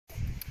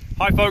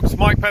Hi folks,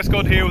 Mike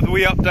Pescod here with a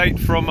wee update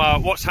from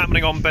what's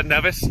happening on Ben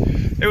Nevis.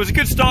 It was a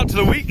good start to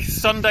the week.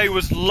 Sunday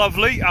was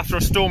lovely after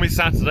a stormy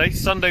Saturday.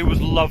 Sunday was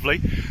lovely.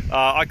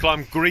 I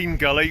climbed Green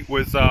Gully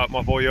with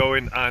my boy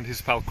Owen and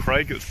his pal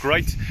Craig. It was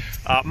great.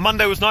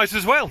 Monday was nice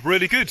as well,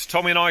 really good.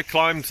 Tommy and I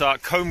climbed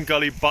Combe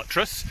Gully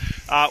Buttress.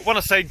 When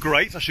I say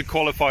great, I should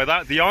qualify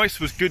that. The ice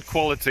was good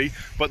quality,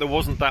 but there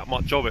wasn't that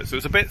much of it. So it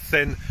was a bit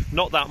thin,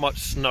 not that much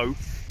snow.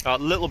 A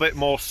little bit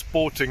more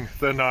sporting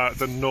than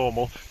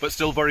normal, but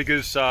still very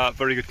good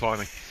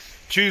climbing.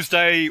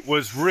 Tuesday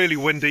was really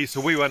windy,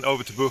 so we went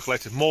over to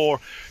Buchleted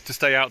Moor to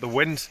stay out the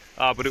wind,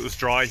 but it was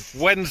dry.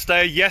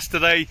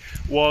 Yesterday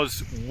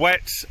was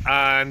wet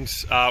and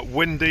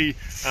windy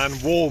and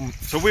warm,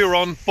 so we were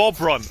on Bob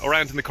Run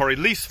around in the Corrie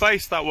Lease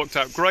Face. That worked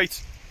out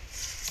great.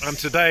 And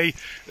today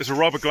is a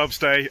rubber gloves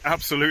day,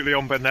 absolutely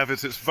on Ben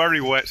Nevis. It's very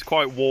wet,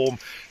 quite warm,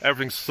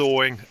 everything's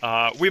thawing.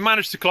 We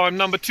managed to climb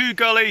number 2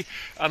 gully,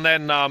 and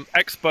then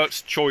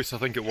Expert's Choice, I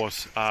think it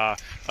was,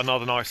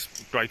 another nice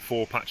grade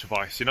 4 patch of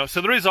ice, you know. So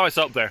there is ice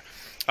up there.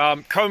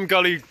 Combe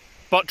Gully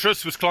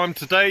Buttress was climbed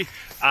today,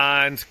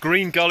 and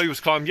Green Gully was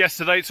climbed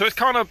yesterday, so it's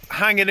kind of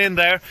hanging in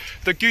there.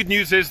 The good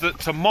news is that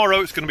tomorrow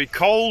it's going to be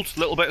cold, a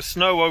little bit of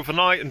snow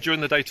overnight and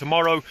during the day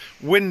tomorrow,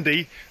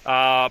 windy,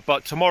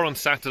 but tomorrow and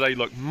Saturday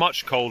look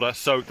much colder,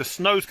 so the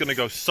snow's going to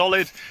go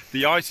solid,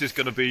 the ice is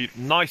going to be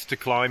nice to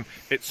climb.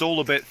 It's all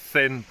a bit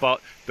thin, but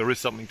there is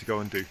something to go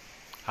and do.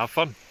 Have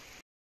fun.